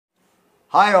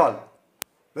Hi all,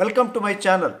 welcome to my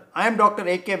channel. I am Dr.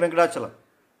 A.K. Venkatachalam.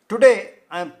 Today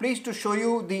I am pleased to show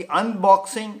you the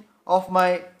unboxing of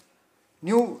my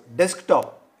new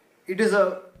desktop. It is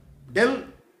a Dell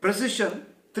Precision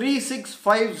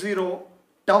 3650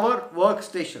 tower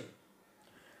workstation.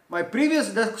 My previous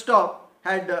desktop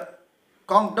had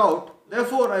conked out,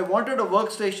 therefore I wanted a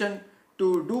workstation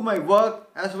to do my work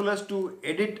as well as to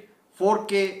edit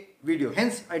 4K video.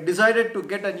 Hence I decided to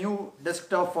get a new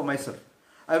desktop for myself.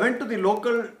 I went to the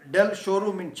local Dell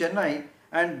showroom in Chennai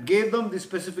and gave them the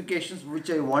specifications which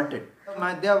I wanted.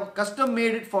 They have custom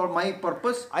made it for my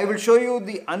purpose. I will show you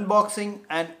the unboxing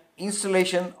and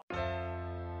installation.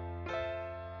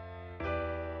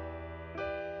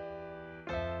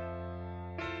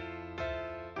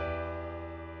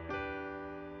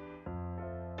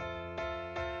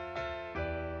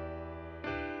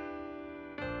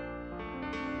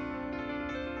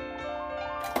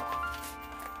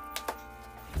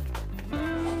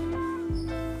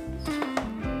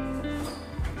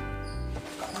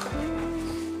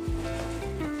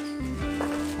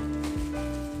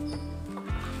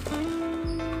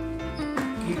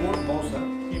 Keyboard, mouse,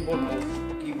 keyboard, mouse.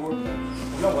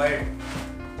 No wired.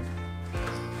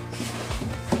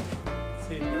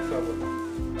 See, server.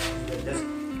 The desk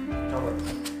tower.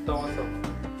 Tower server.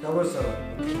 Tower server.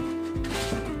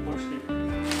 What's it?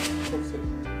 What's it?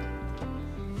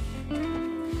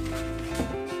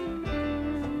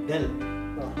 Dell.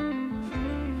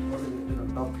 What is it on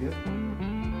top here?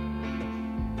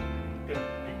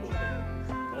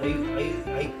 I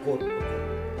code.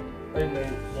 Okay.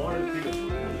 Model field.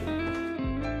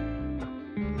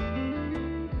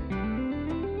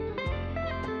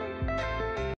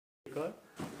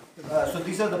 So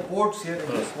these are the ports here.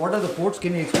 What are the ports?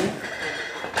 Can you explain?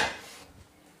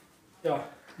 Yeah,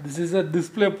 this is a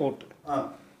display port.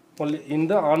 Only in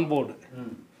the onboard.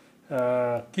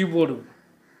 Keyboard.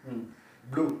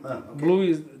 Blue. Okay. Blue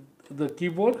is the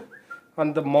keyboard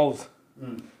and the mouse.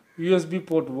 USB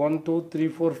port 1, 2, 3,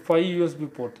 4, 5 USB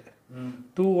port.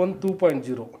 2, 1,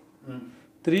 2.0.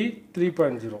 3,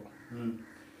 3.0.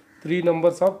 3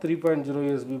 numbers of 3.0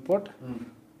 USB port.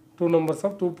 2 numbers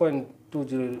of 2.20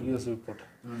 USB port.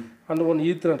 And one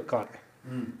Ethernet card.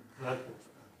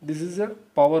 This is a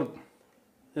power,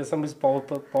 SMS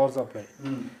power supply.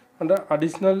 And an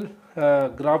additional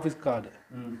graphics card.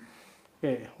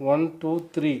 Okay, 1, 2,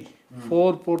 3,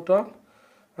 4 port on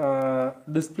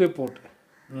display port.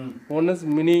 One is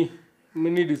mini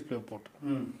display port.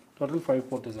 Total 5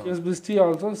 port is on. USB-C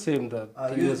also same that.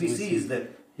 USB-C is there.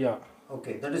 Yeah.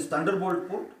 Okay, that is Thunderbolt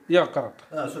port. Yeah, correct.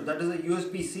 So that is a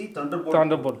USB-C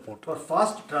Thunderbolt port. for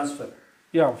fast transfer.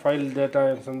 Yeah, file data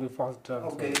and something fast transfer.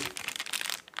 Okay.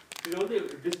 This is the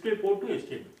display port to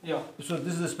HDMI. Yeah. So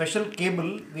this is a special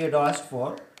cable we had asked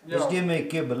for. Yeah. HDMI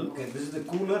cable. Okay, this is the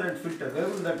cooler and filter. Where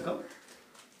will that come?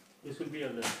 This will be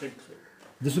on the front side.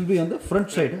 This will be on the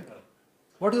front side.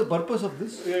 What is the purpose of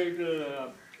this?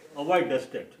 Avoid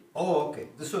dust actually. Oh, okay.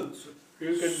 This will,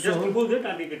 You can just remove that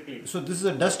and you can clean. so this is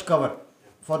a dust cover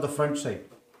for the front side.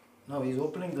 Now he's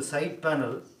opening the side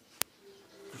panel.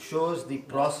 Shows the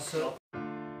processor.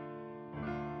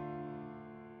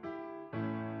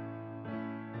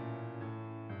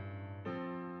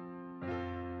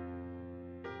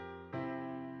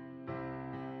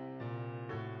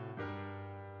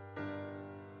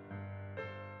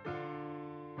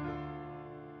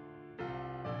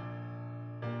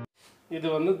 இது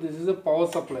வந்து this is a power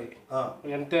supply.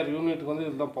 Entire unit வந்து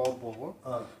இதுதான் power போகும்.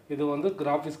 இது வந்து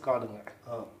graphics கார்டுங்க.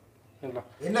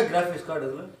 என்ன graphics card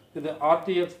இதுல? இது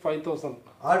RTX 5000.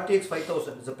 RTX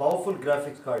 5000 is a powerful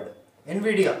graphics card.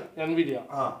 Nvidia.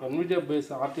 Nvidia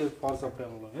based RTX power supply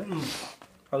உங்களுக்கு.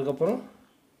 அதுக்கு அப்புறம்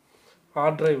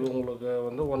ஹார்ட் டிரைவ் உங்களுக்கு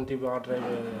வந்து 1 TB ஹார்ட் டிரைவ்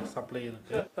சப்ளை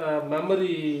இருக்கு.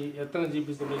 மெமரி எத்தனை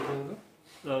ஜிபி சொல்லிருக்கீங்க?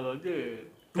 வந்து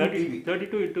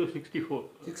 32 into 64.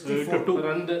 64.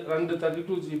 ரெண்டு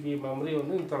 32 GB மெமரி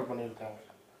வந்து இன்ஸ்டால் பண்ணியிருக்காங்க.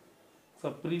 So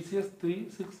precious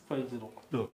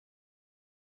 3650.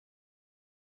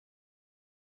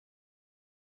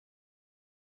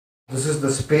 This is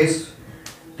the space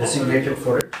designated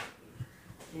for it.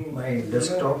 My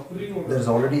desktop. There's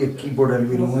already a keyboard. I'll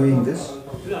be removing this.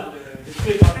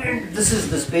 And this is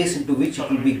the space into which it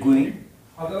will be going.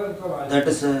 That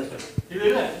is a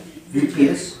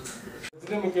VPS.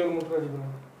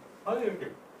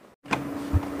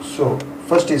 So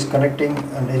first is connecting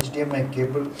an HDMI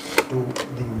cable to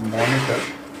the monitor.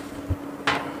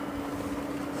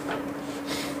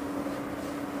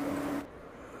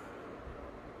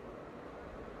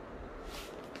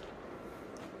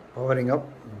 Powering up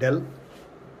Dell.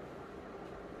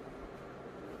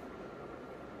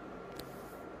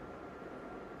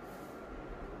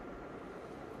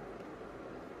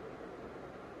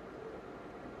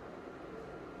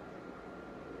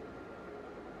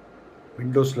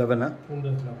 Windows 11, huh?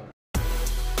 Windows 11.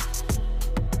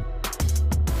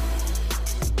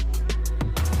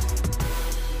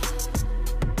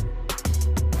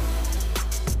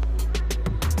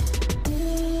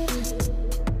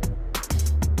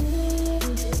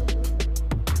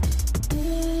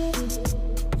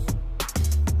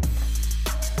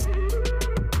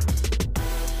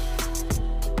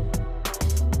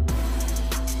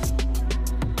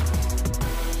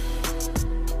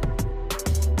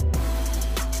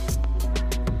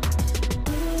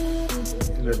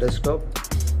 The desktop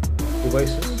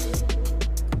devices.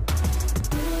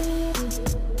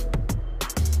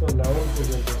 So 11th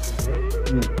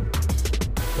generation.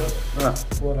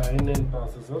 For i9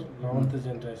 processor, 11th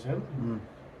generation.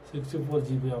 64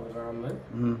 GB of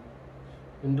RAM.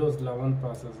 Windows 11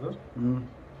 processor.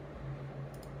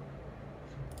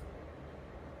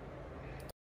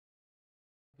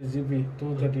 GB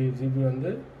 230 GB on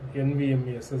the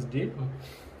NVMe SSD.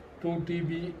 2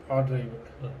 TB hard drive.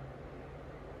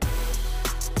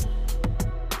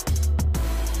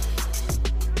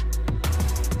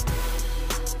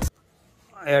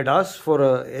 I had asked for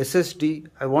a SSD.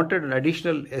 I wanted an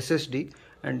additional SSD,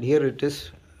 and here it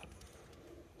is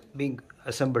being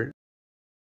assembled.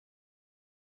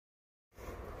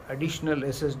 Additional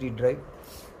SSD drive,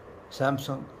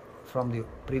 Samsung, from the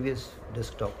previous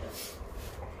desktop.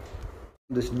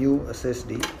 This new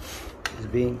SSD is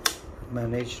being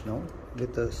managed now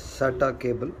with a SATA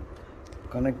cable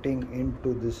connecting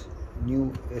into this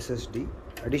new SSD,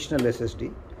 additional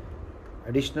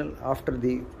after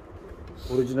the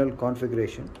original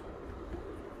configuration.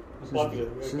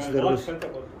 Since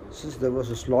there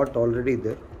was a slot already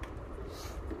there.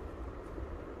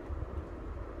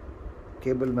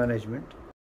 Cable management.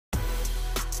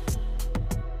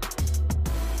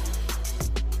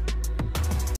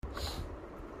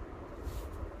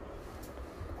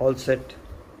 All set.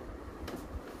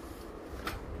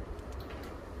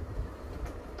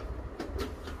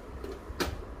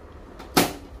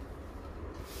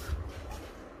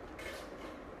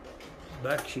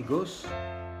 Back she goes.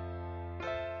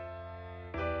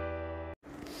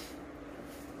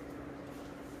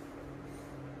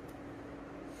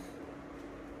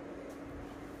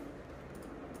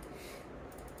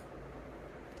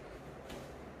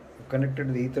 Connected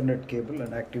to the Ethernet cable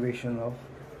and activation of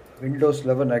Windows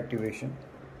 11 activation.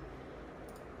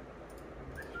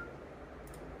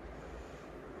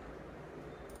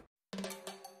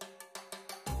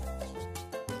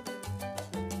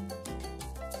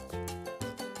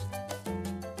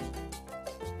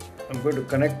 I'm going to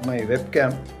connect my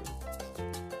webcam.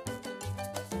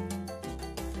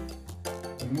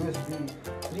 USB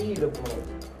 3 port.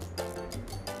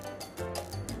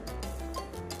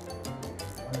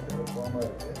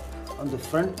 On the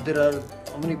front there are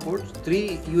how many ports?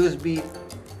 3 USB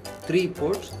 3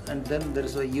 ports, and then there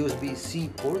is a USB C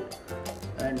port,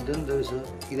 and then there is a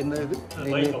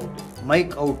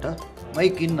mic out,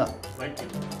 mic in,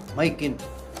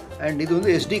 and this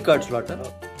is SD card slot.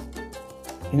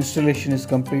 Installation is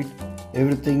complete.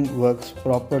 Everything works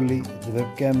properly. The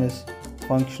webcam is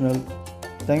functional.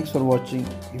 Thanks for watching.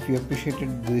 If you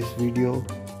appreciated this video,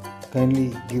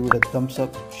 kindly give it a thumbs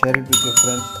up, share it with your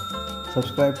friends.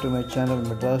 Subscribe to my channel,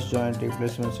 Madras Joint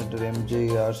Replacement Center,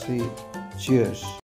 MJRC. Cheers.